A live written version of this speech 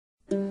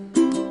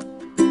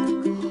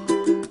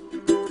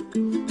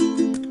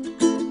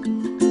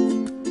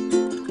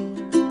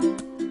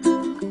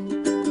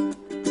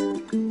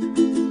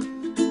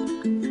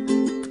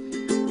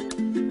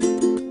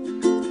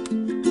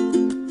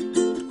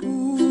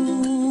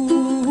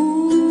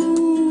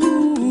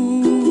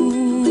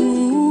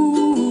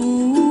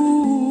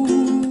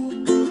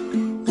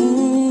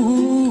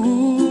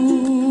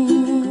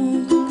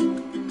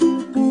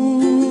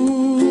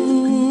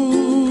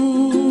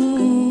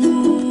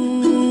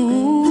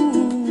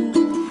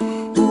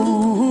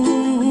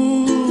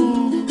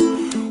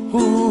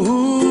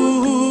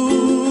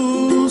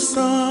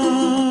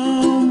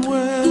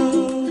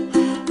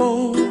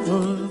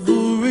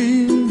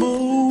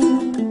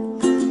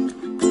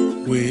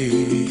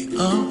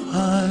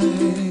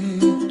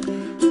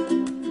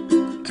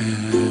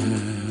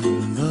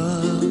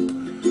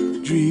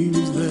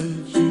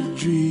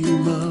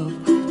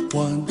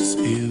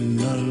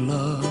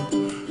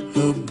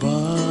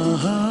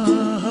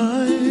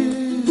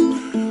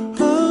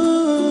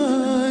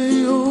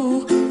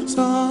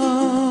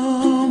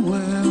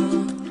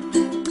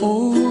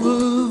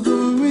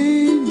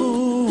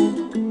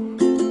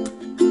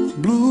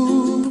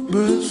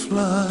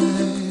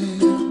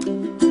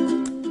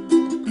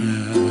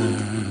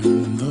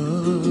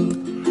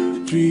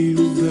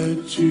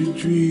you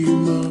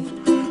dream of,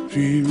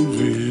 dreams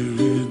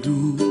really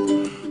do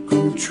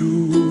come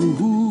true.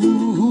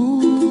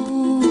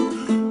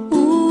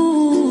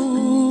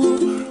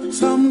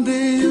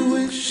 Someday you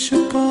wish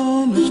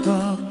upon a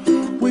star,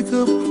 wake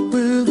up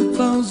where the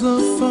clouds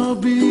are far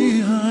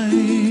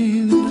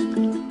behind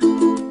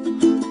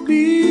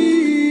me,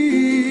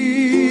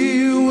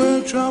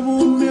 where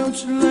trouble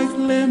melts like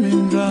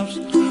lemon drops,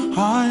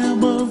 high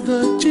above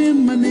the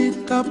chimney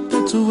top.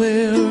 That's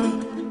where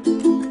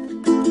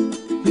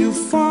you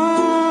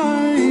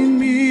find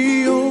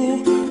me,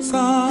 oh,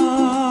 somewhere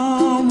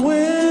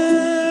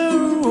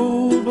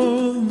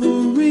over the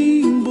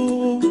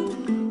rainbow.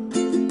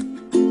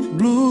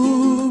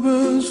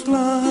 Bluebirds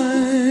fly,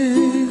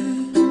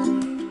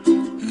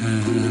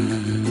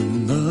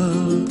 and the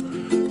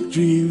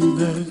dream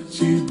that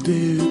you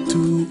dare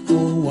to,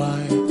 oh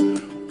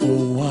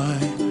why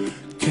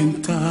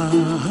can't I?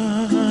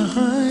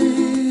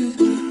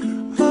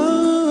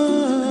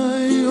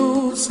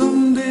 Oh,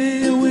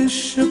 someday I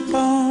wish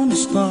upon a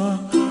star,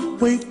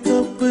 wake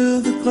up where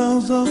the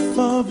clouds are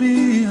far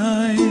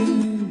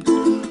behind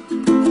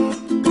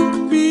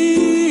me,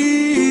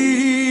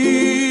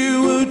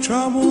 where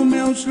trouble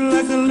melts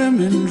like a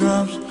lemon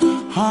drops,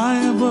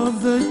 high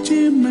above the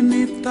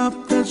chimney top.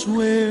 That's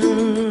where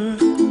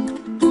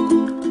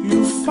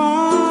you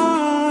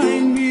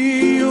find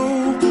me,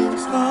 oh,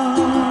 somewhere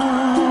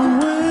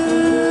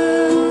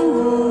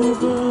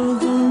over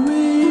the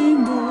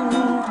rainbow,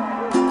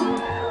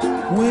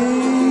 way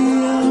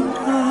up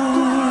high.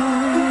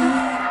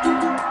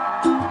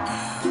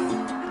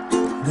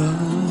 The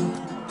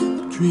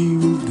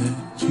dream that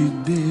you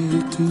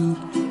dare to,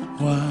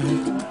 why,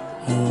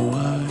 oh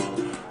why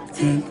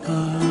can't I?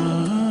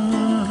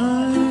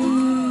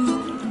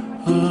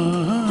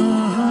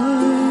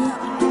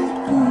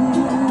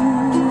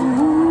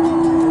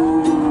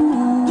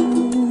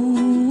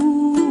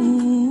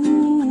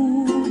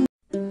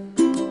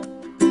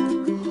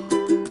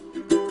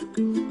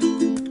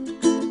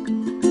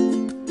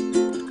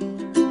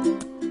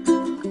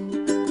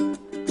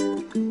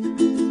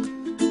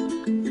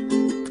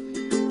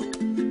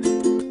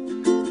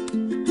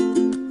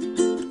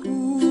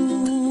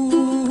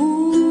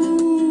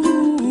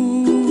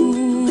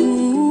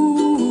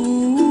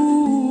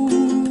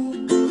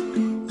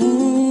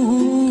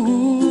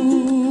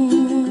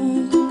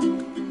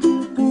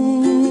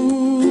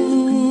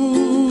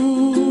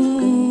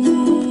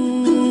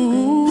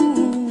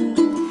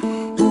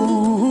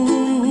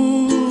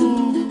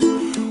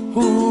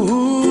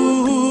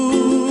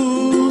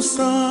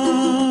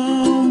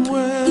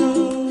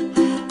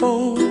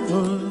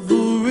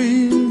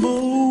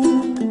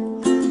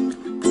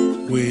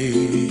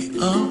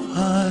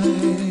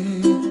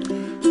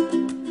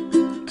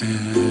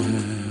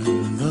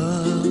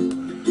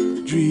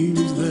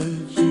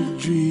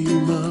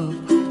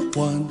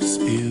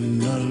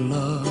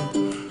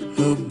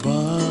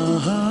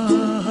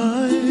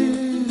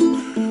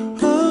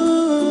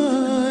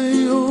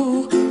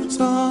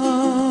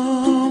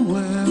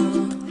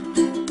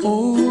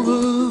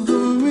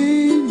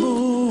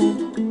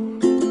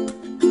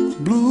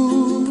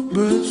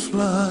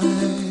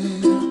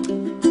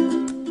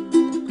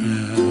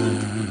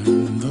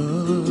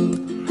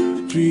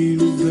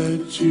 Dreams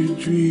that you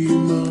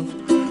dream of,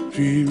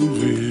 dreams